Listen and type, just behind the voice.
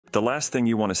The last thing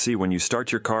you want to see when you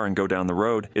start your car and go down the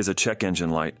road is a check engine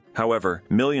light. However,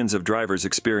 millions of drivers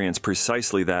experience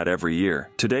precisely that every year.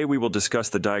 Today we will discuss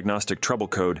the diagnostic trouble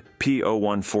code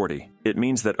P0140. It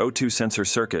means that O2 sensor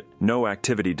circuit, no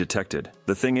activity detected.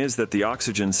 The thing is that the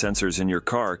oxygen sensors in your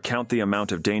car count the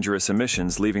amount of dangerous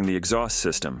emissions leaving the exhaust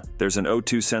system. There's an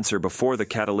O2 sensor before the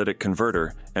catalytic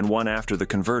converter and one after the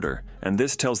converter, and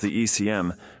this tells the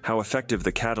ECM how effective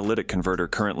the catalytic converter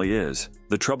currently is.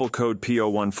 The trouble code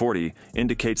P0140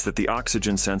 indicates that the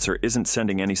oxygen sensor isn't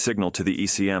sending any signal to the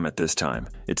ECM at this time.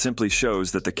 It simply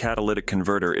shows that the catalytic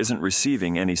converter isn't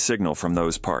receiving any signal from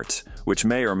those parts, which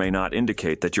may or may not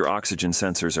indicate that your oxygen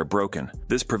sensors are broken.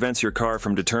 This prevents your car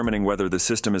from determining whether the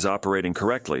system is operating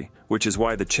correctly, which is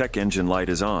why the check engine light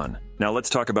is on. Now let's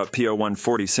talk about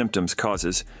P0140 symptoms,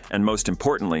 causes, and most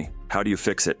importantly, how do you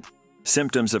fix it?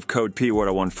 Symptoms of code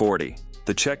P0140.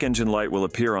 The check engine light will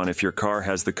appear on if your car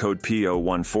has the code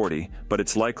P0140, but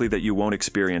it's likely that you won't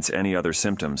experience any other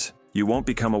symptoms. You won't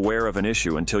become aware of an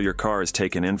issue until your car is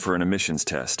taken in for an emissions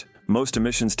test. Most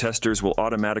emissions testers will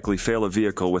automatically fail a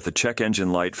vehicle with a check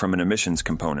engine light from an emissions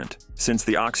component. Since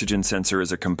the oxygen sensor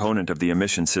is a component of the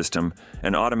emission system,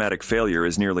 an automatic failure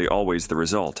is nearly always the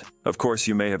result. Of course,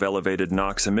 you may have elevated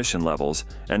NOx emission levels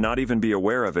and not even be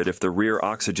aware of it if the rear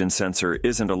oxygen sensor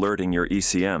isn't alerting your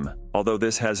ECM. Although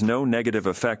this has no negative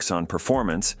effects on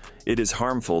performance, it is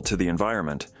harmful to the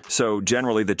environment. So,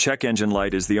 generally, the check engine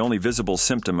light is the only visible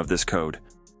symptom of this code.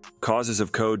 Causes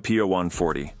of code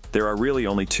P0140. There are really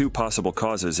only two possible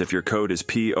causes if your code is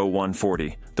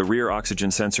P0140. The rear oxygen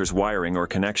sensor's wiring or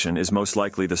connection is most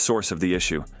likely the source of the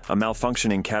issue. A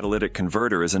malfunctioning catalytic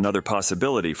converter is another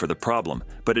possibility for the problem,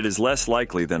 but it is less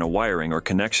likely than a wiring or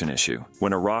connection issue.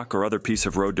 When a rock or other piece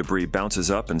of road debris bounces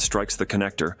up and strikes the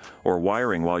connector or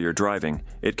wiring while you're driving,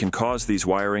 it can cause these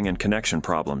wiring and connection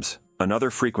problems. Another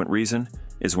frequent reason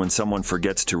is when someone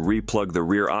forgets to re-plug the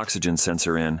rear oxygen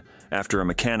sensor in after a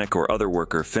mechanic or other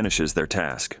worker finishes their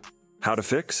task. How to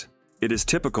fix? It is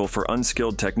typical for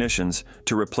unskilled technicians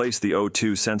to replace the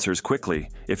O2 sensors quickly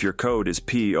if your code is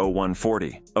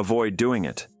P0140. Avoid doing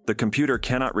it. The computer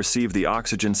cannot receive the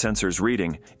oxygen sensor's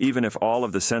reading even if all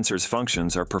of the sensor's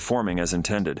functions are performing as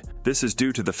intended. This is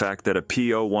due to the fact that a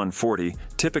P0140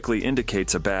 typically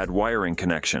indicates a bad wiring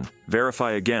connection.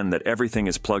 Verify again that everything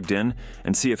is plugged in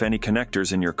and see if any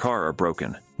connectors in your car are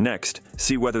broken. Next,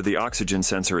 see whether the oxygen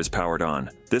sensor is powered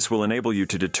on. This will enable you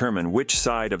to determine which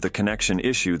side of the connection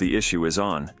issue the issue is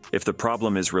on. If the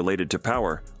problem is related to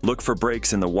power, look for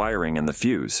breaks in the wiring and the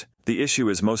fuse. The issue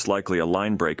is most likely a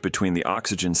line break between the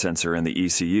oxygen sensor and the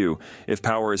ECU if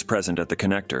power is present at the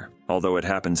connector. Although it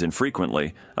happens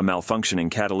infrequently, a malfunctioning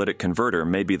catalytic converter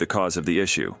may be the cause of the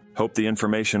issue. Hope the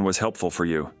information was helpful for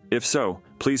you. If so,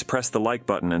 please press the like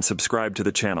button and subscribe to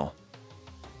the channel.